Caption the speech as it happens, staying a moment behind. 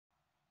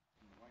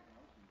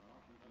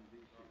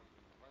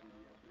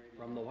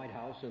From the White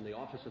House in the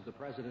office of the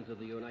President of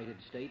the United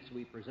States,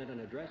 we present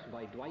an address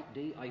by Dwight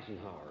D.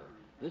 Eisenhower.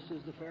 This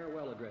is the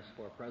farewell address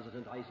for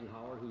President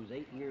Eisenhower, whose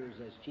 8 years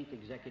as chief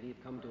executive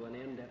come to an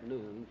end at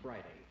noon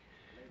Friday.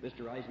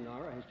 Mr.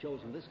 Eisenhower has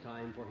chosen this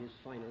time for his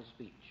final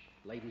speech.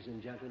 Ladies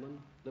and gentlemen,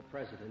 the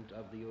President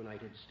of the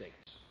United States.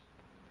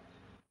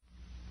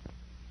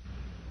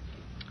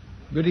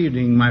 Good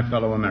evening, my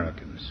fellow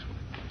Americans.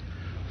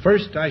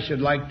 First, I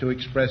should like to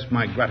express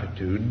my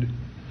gratitude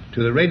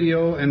to the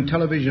radio and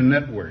television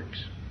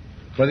networks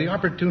for the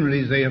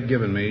opportunities they have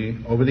given me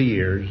over the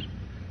years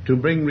to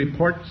bring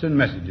reports and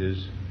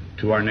messages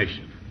to our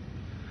nation.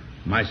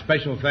 My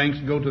special thanks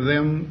go to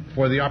them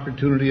for the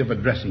opportunity of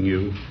addressing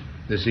you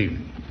this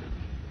evening.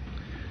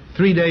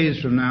 3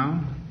 days from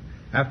now,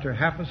 after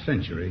half a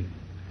century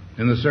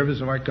in the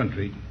service of our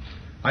country,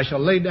 I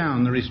shall lay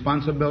down the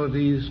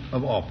responsibilities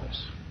of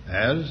office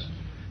as,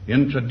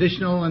 in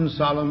traditional and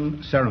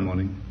solemn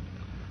ceremony,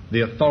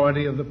 the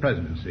authority of the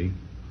presidency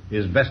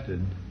is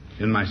vested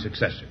in my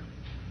successor.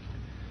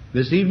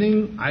 This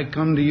evening, I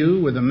come to you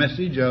with a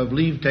message of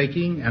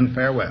leave-taking and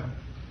farewell,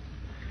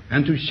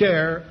 and to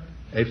share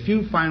a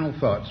few final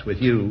thoughts with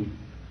you,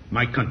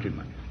 my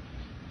countrymen.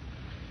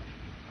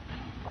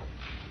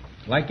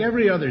 Like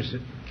every other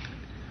citizen,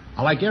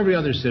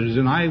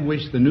 I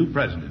wish the new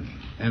president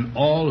and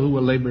all who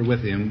will labor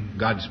with him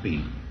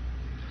Godspeed.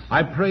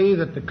 I pray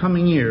that the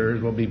coming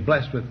years will be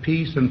blessed with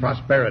peace and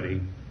prosperity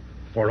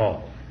for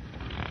all.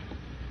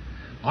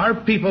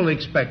 Our people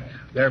expect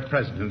their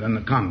president and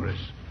the Congress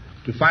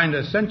to find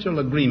essential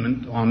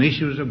agreement on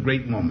issues of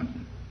great moment,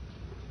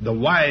 the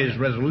wise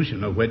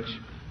resolution of which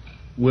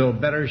will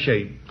better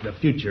shape the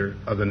future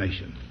of the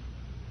nation.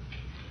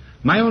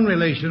 My own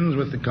relations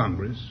with the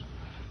Congress,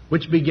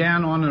 which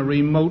began on a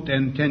remote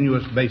and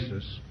tenuous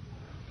basis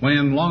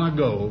when, long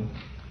ago,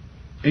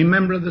 a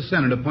member of the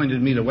Senate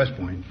appointed me to West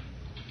Point,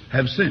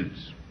 have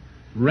since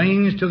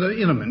ranged to the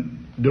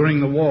intimate during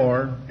the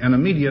war and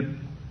immediate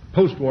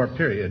post-war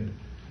period,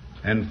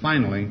 and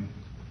finally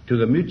to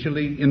the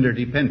mutually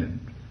interdependent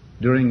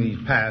during these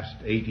past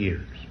 8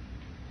 years.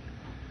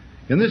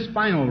 In this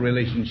final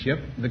relationship,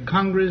 the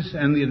Congress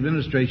and the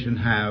administration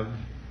have,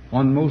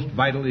 on most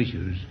vital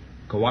issues,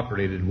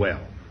 cooperated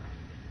well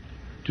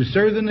to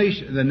serve the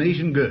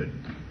nation good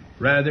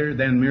rather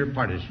than mere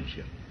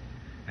partisanship,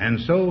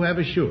 and so have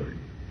assured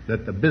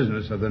that the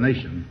business of the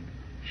nation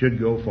should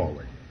go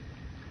forward.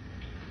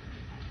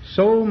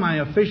 So my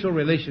official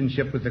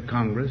relationship with the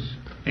Congress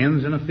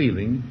ends in a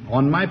feeling,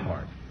 on my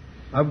part,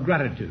 of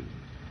gratitude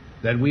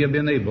that we have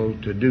been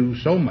able to do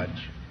so much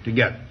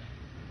together.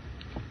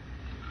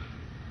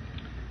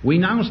 We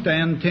now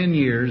stand 10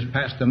 years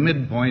past the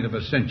midpoint of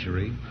a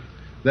century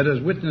that has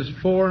witnessed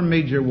 4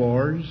 major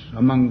wars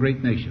among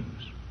great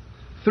nations.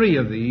 3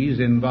 of these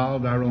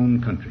involved our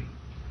own country.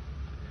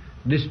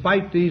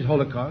 Despite these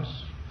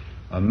holocausts,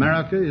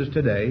 America is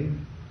today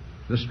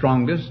the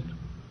strongest,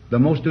 the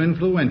most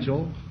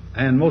influential,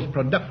 and most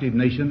productive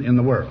nation in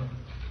the world.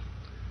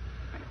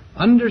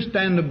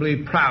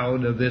 Understandably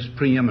proud of this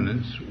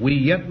preeminence, we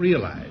yet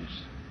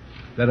realize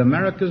that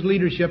America's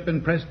leadership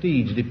and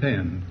prestige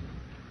depend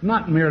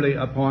not merely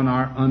upon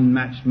our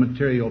unmatched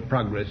material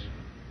progress,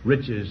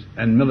 riches,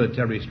 and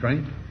military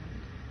strength,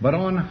 but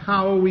on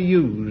how we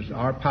use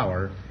our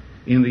power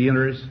in the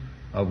interest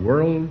of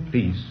world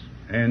peace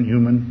and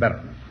human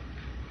betterment.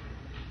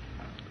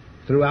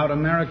 Throughout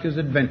America's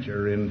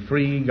adventure in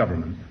free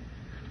government,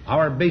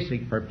 our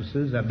basic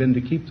purposes have been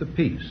to keep the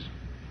peace,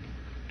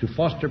 to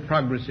foster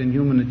progress in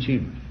human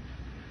achievement,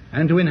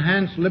 and to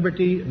enhance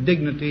liberty,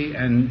 dignity,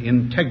 and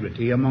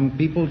integrity among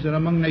peoples and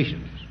among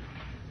nations.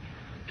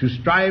 To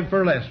strive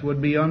for less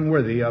would be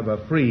unworthy of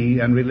a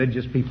free and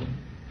religious people.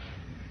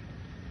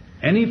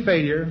 Any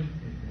failure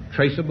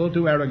traceable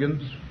to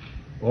arrogance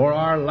or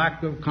our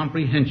lack of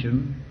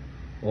comprehension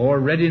or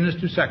readiness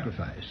to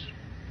sacrifice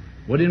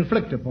would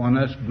inflict upon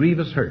us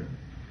grievous hurt,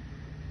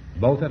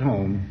 both at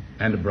home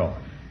and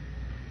abroad.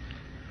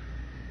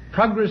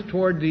 Progress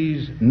toward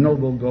these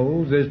noble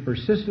goals is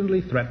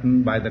persistently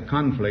threatened by the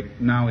conflict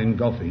now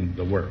engulfing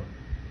the world.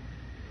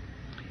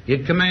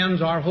 It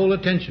commands our whole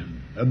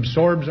attention,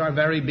 absorbs our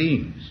very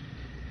beings.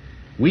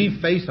 We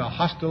face a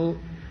hostile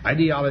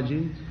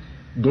ideology,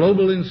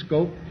 global in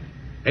scope,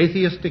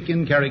 atheistic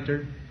in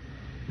character,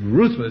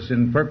 ruthless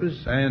in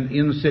purpose, and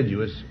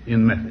insidious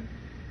in method.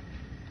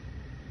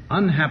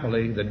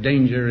 Unhappily, the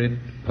danger it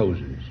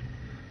poses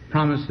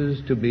promises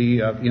to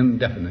be of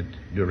indefinite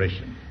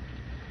duration.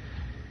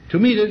 To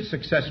meet it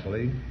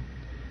successfully,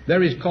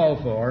 there is call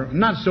for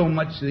not so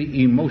much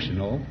the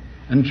emotional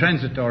and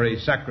transitory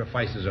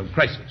sacrifices of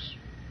crisis,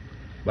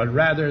 but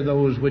rather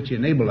those which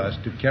enable us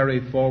to carry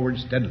forward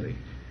steadily,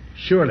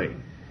 surely,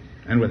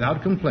 and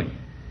without complaint,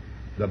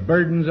 the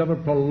burdens of a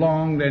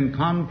prolonged and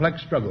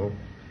complex struggle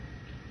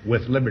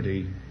with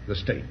liberty, the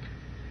stake.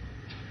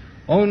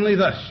 Only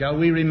thus shall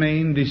we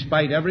remain,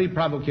 despite every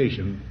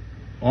provocation,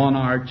 on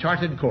our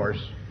charted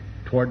course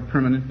toward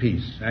permanent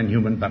peace and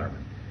human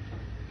betterment.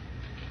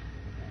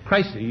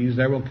 Crises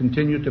there will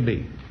continue to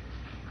be.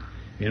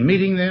 In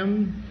meeting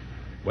them,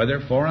 whether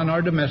foreign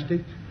or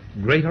domestic,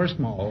 great or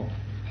small,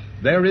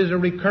 there is a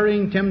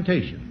recurring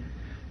temptation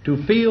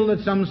to feel that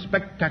some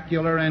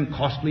spectacular and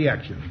costly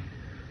action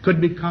could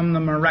become the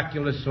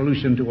miraculous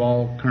solution to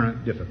all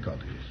current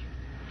difficulties.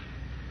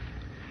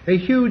 A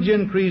huge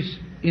increase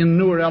in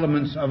newer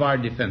elements of our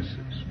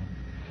defenses,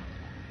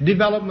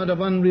 development of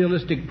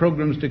unrealistic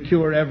programs to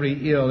cure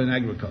every ill in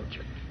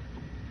agriculture,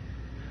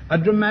 a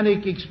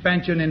dramatic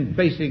expansion in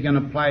basic and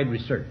applied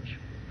research.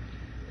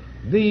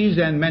 These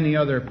and many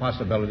other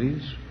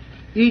possibilities,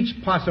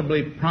 each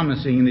possibly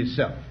promising in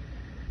itself,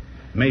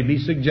 may be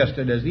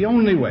suggested as the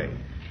only way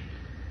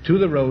to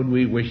the road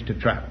we wish to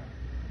travel.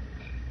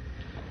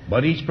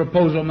 But each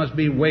proposal must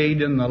be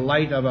weighed in the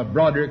light of a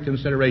broader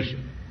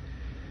consideration,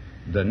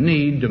 the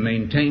need to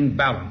maintain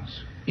balance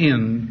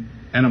in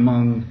and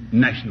among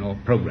national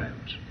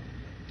programs.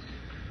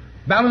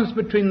 Balance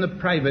between the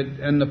private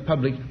and the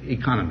public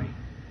economy.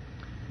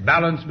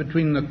 Balance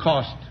between the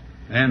cost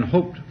and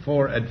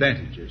hoped-for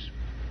advantages.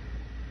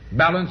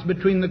 Balance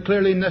between the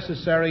clearly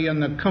necessary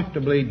and the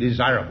comfortably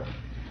desirable.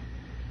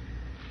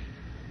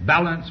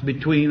 Balance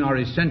between our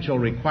essential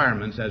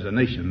requirements as a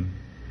nation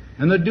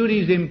and the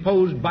duties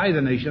imposed by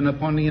the nation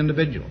upon the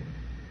individual.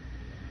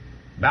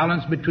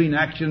 Balance between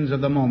actions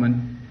of the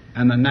moment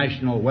and the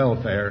national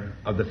welfare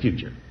of the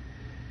future.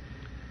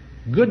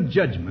 Good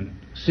judgment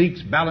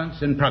seeks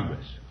balance in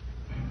progress.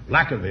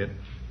 Lack of it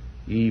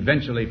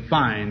eventually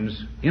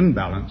finds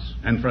imbalance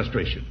and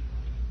frustration.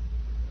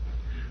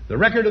 The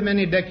record of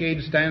many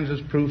decades stands as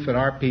proof that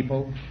our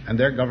people and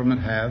their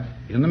government have,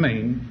 in the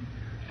main,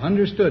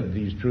 understood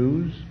these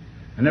truths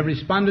and have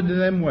responded to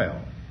them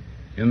well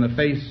in the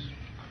face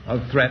of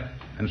threat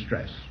and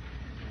stress.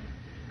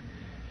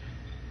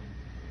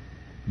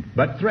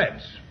 But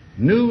threats,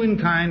 new in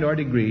kind or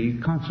degree,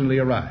 constantly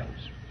arise.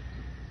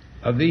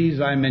 Of these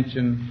I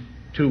mention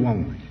two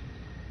only.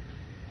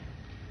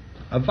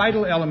 A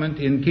vital element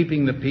in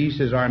keeping the peace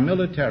is our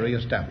military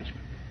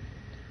establishment.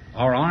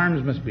 Our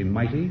arms must be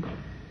mighty,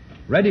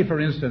 ready for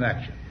instant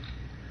action,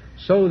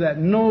 so that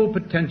no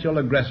potential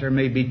aggressor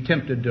may be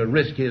tempted to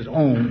risk his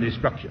own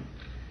destruction.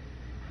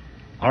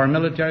 Our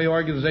military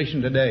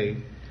organization today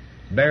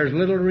bears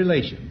little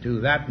relation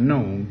to that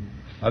known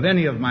of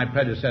any of my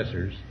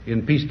predecessors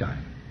in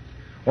peacetime,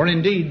 or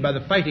indeed by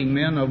the fighting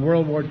men of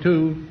World War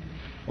II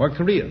or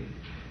Korea.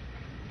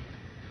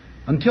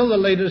 Until the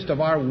latest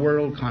of our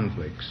world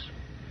conflicts,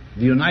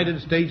 the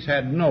United States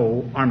had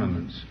no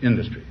armaments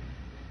industry.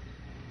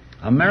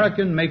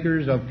 American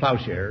makers of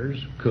plowshares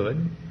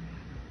could,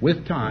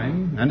 with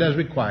time and as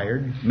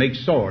required, make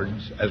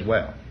swords as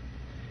well.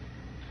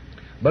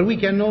 But we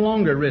can no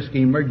longer risk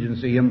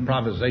emergency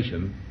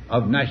improvisation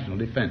of national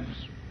defense.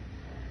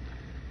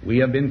 We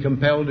have been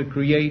compelled to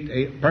create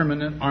a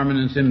permanent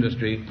armaments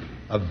industry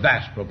of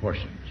vast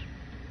proportions.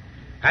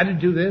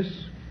 Added to this,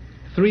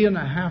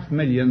 3.5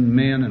 million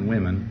men and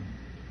women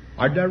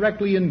are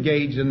directly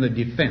engaged in the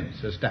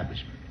defense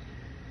establishment.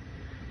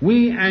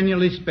 We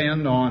annually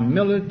spend on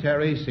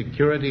military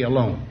security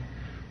alone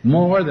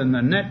more than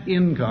the net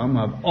income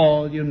of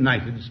all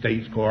United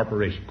States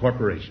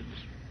corporations.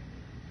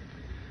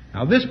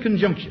 Now, this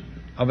conjunction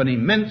of an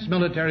immense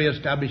military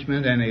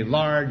establishment and a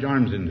large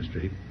arms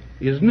industry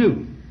is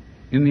new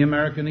in the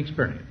American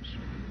experience.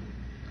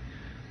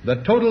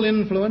 The total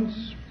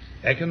influence,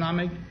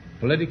 economic,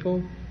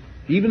 political,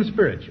 even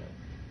spiritual,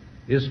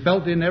 is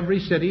felt in every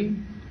city,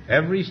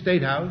 every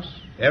state house,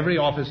 every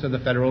office of the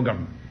federal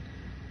government.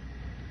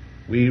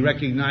 We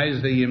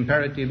recognize the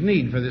imperative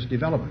need for this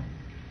development,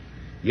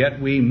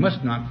 yet we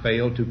must not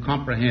fail to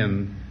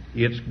comprehend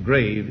its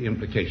grave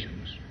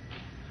implications.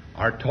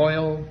 Our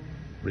toil,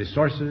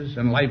 resources,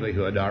 and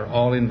livelihood are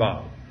all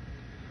involved.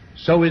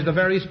 So is the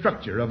very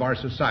structure of our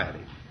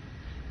society.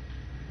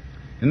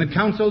 In the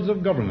councils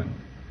of government,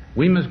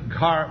 we must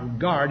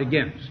guard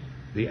against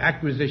the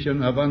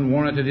acquisition of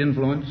unwarranted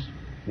influence,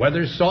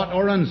 whether sought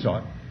or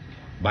unsought,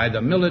 by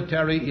the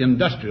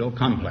military-industrial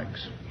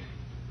complex.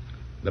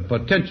 The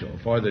potential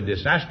for the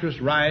disastrous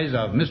rise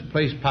of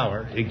misplaced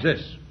power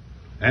exists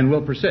and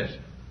will persist.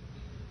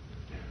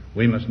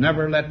 We must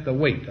never let the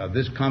weight of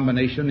this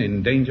combination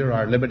endanger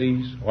our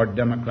liberties or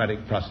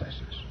democratic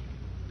processes.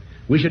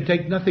 We should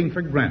take nothing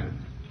for granted.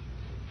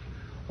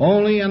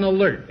 Only an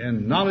alert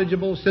and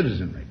knowledgeable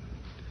citizenry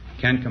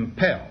can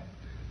compel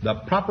the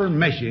proper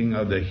meshing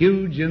of the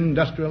huge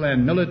industrial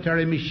and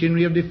military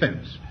machinery of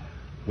defense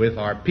with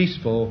our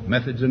peaceful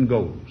methods and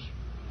goals,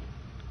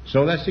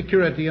 so that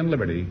security and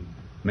liberty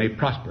may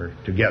prosper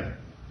together.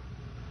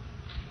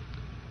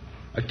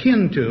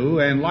 Akin to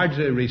and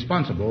largely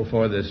responsible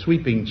for the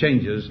sweeping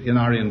changes in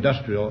our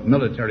industrial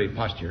military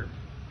posture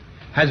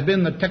has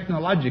been the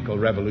technological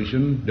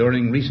revolution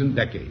during recent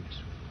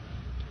decades.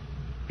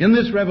 In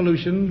this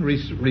revolution,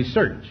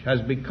 research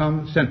has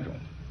become central.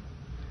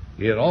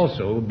 It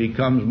also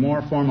becomes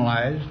more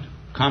formalized,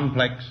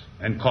 complex,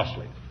 and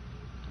costly.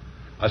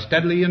 A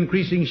steadily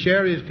increasing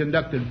share is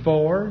conducted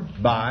for,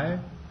 by,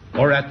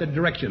 or at the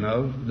direction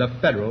of the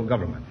federal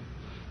government.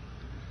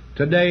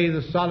 Today,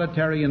 the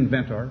solitary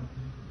inventor,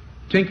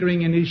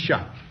 tinkering in his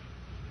shop,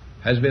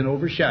 has been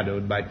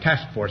overshadowed by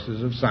task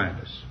forces of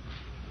scientists.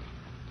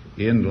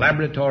 in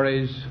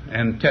laboratories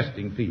and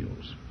testing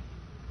fields.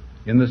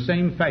 In the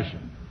same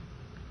fashion,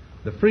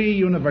 the free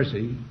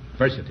university,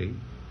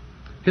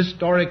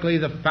 historically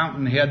the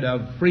fountainhead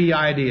of free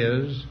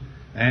ideas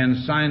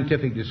and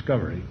scientific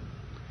discovery,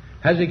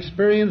 has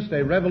experienced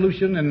a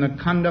revolution in the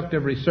conduct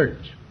of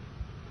research.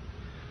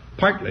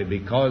 Partly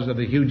because of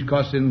the huge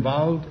costs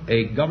involved,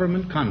 a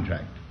government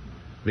contract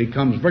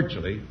becomes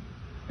virtually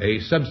a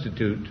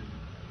substitute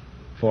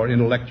for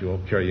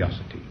intellectual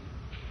curiosity.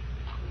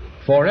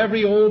 For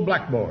every old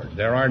blackboard,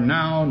 there are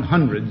now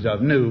hundreds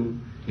of new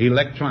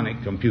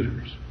electronic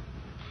computers.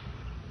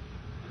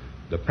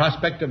 The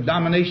prospect of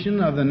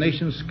domination of the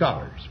nation's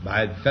scholars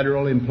by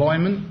federal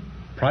employment,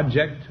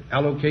 project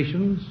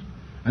allocations,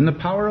 and the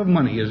power of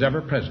money is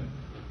ever present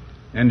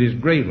and is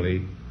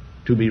gravely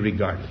to be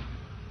regarded.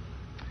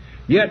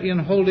 Yet in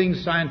holding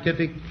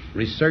scientific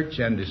research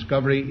and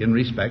discovery in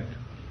respect,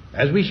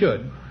 as we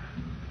should,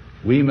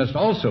 we must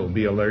also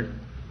be alert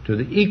to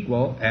the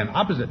equal and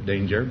opposite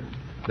danger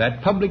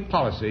that public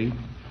policy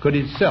could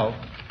itself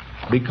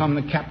become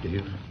the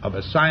captive of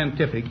a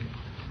scientific,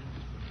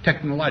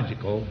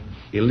 technological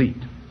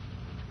elite.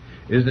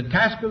 It is the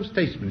task of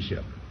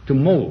statesmanship to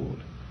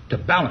mold, to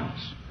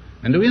balance,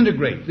 and to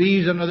integrate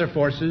these and other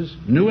forces,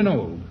 new and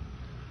old,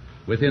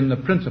 within the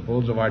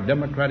principles of our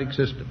democratic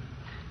system,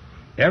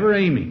 ever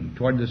aiming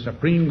toward the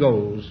supreme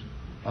goals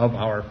of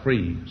our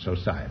free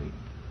society.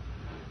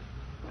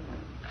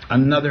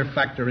 Another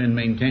factor in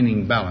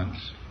maintaining balance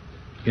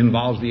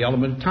involves the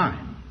element of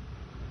time.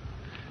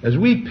 As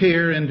we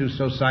peer into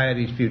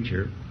society's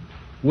future,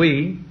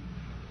 we,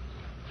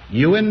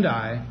 you and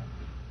I,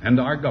 and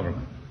our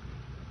government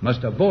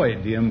must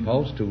avoid the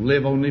impulse to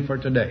live only for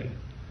today,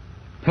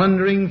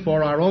 plundering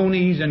for our own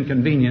ease and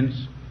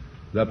convenience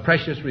the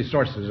precious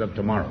resources of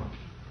tomorrow.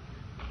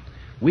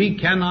 We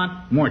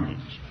cannot mortgage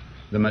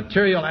the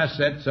material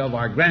assets of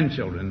our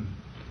grandchildren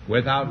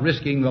without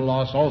risking the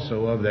loss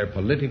also of their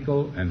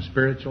political and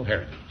spiritual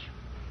heritage.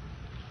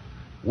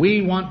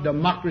 We want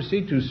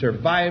democracy to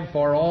survive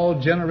for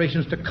all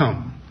generations to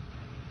come,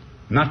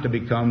 not to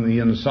become the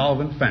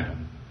insolvent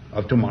phantom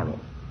of tomorrow.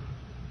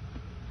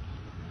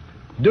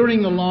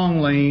 During the long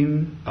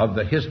lane of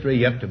the history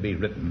yet to be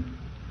written,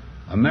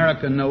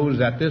 America knows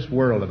that this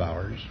world of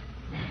ours,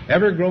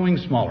 ever growing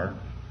smaller,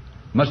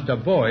 must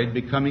avoid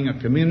becoming a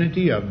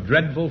community of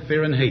dreadful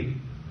fear and hate,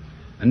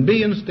 and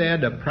be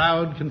instead a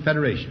proud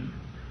confederation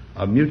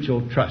of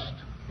mutual trust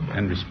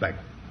and respect.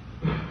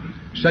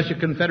 Such a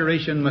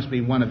confederation must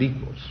be one of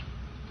equals.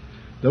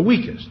 The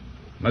weakest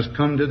must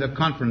come to the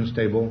conference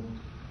table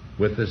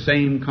with the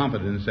same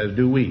confidence as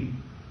do we,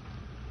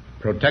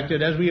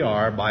 protected as we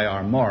are by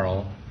our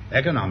moral,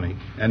 economic,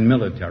 and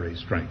military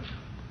strength.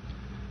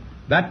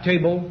 That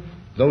table,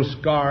 though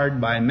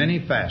scarred by many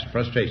past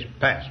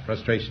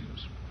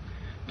frustrations,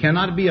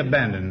 cannot be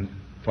abandoned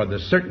for the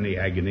certainty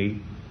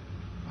agony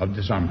of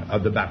disarmament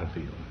of the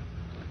battlefield.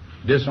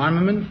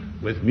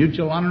 Disarmament with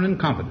mutual honor and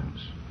confidence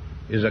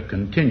is a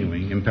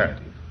continuing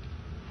imperative.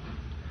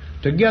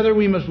 Together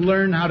we must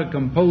learn how to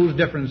compose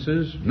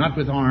differences, not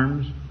with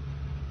arms,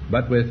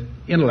 but with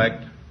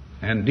intellect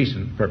and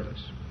decent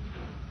purpose.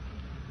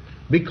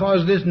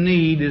 Because this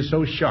need is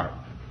so sharp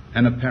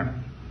and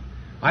apparent,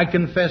 I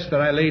confess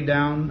that I lay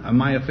down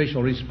my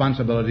official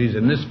responsibilities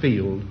in this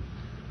field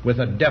with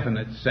a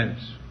definite sense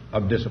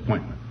of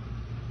disappointment.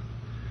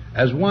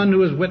 As one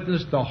who has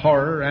witnessed the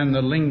horror and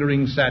the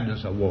lingering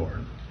sadness of war,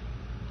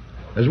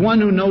 as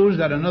one who knows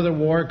that another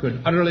war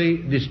could utterly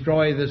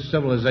destroy this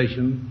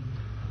civilization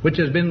which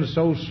has been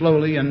so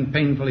slowly and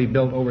painfully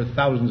built over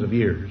thousands of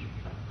years,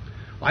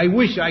 I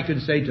wish I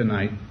could say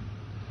tonight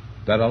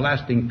that a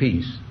lasting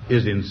peace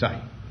is in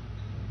sight.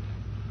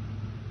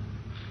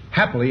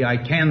 Happily, I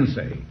can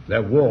say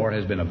that war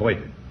has been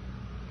avoided.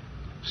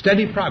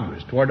 Steady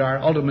progress toward our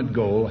ultimate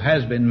goal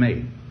has been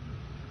made,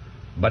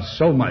 but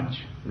so much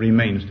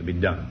remains to be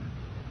done.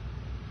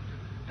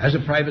 As a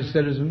private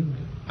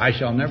citizen, I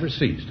shall never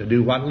cease to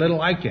do what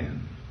little I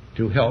can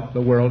to help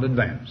the world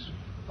advance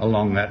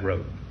along that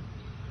road.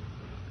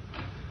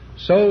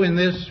 So in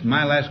this,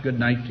 my last good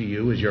night to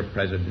you as your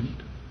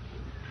president,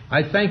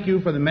 I thank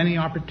you for the many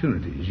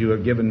opportunities you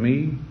have given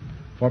me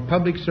for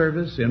public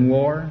service in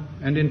war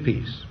and in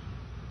peace.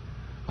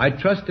 I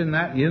trust in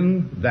that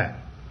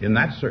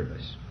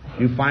service,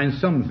 you find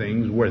some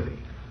things worthy.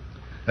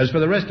 As for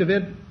the rest of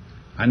it,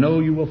 I know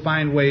you will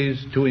find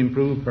ways to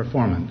improve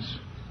performance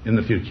in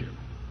the future.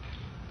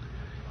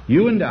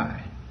 You and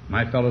I,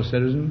 my fellow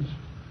citizens,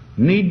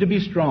 need to be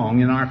strong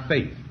in our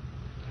faith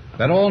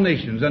that all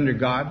nations under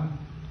God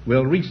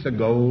will reach the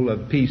goal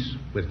of peace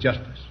with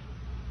justice.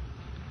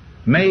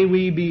 May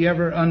we be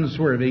ever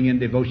unswerving in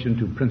devotion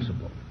to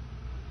principle,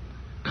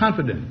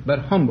 confident but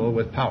humble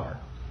with power,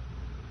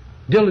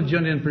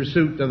 diligent in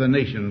pursuit of the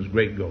nation's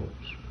great goals.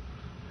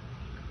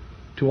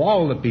 To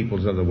all the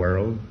peoples of the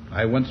world,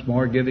 I once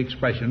more give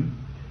expression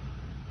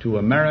to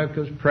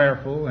America's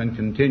prayerful and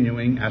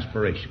continuing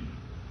aspiration.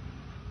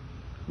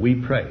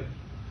 We pray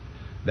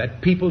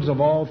that peoples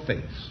of all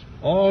faiths,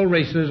 all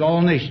races,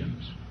 all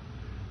nations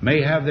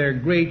may have their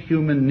great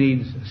human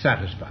needs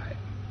satisfied,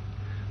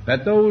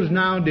 that those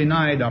now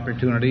denied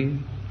opportunity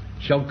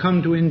shall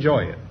come to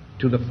enjoy it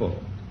to the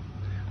full,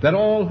 that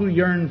all who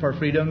yearn for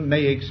freedom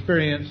may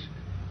experience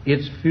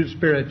its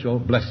spiritual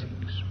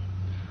blessings.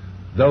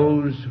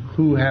 Those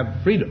who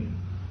have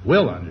freedom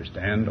will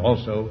understand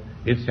also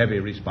its heavy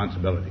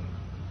responsibility,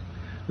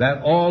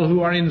 that all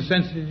who are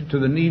insensitive to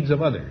the needs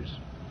of others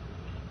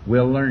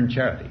will learn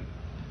charity,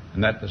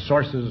 and that the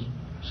sources,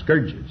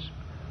 scourges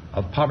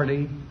of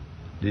poverty,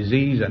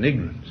 disease, and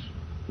ignorance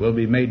will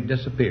be made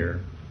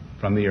disappear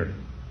from the earth,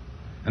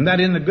 and that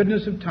in the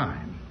goodness of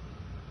time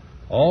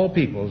all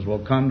peoples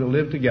will come to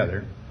live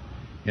together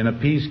in a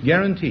peace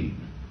guaranteed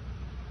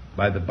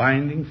by the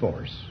binding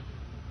force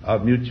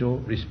of mutual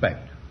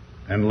respect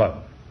and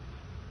love.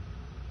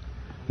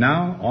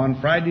 Now, on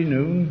Friday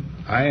noon,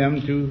 I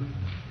am to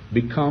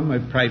become a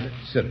private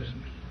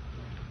citizen.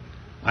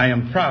 I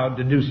am proud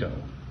to do so.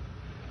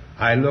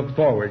 I look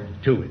forward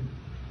to it.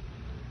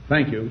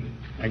 Thank you,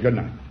 and good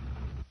night.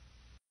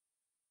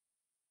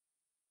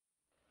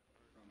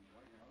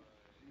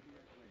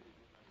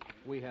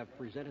 We have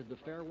presented the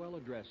farewell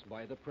address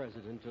by the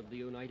President of the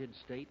United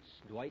States,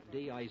 Dwight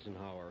D.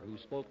 Eisenhower, who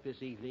spoke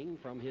this evening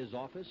from his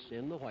office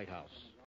in the White House.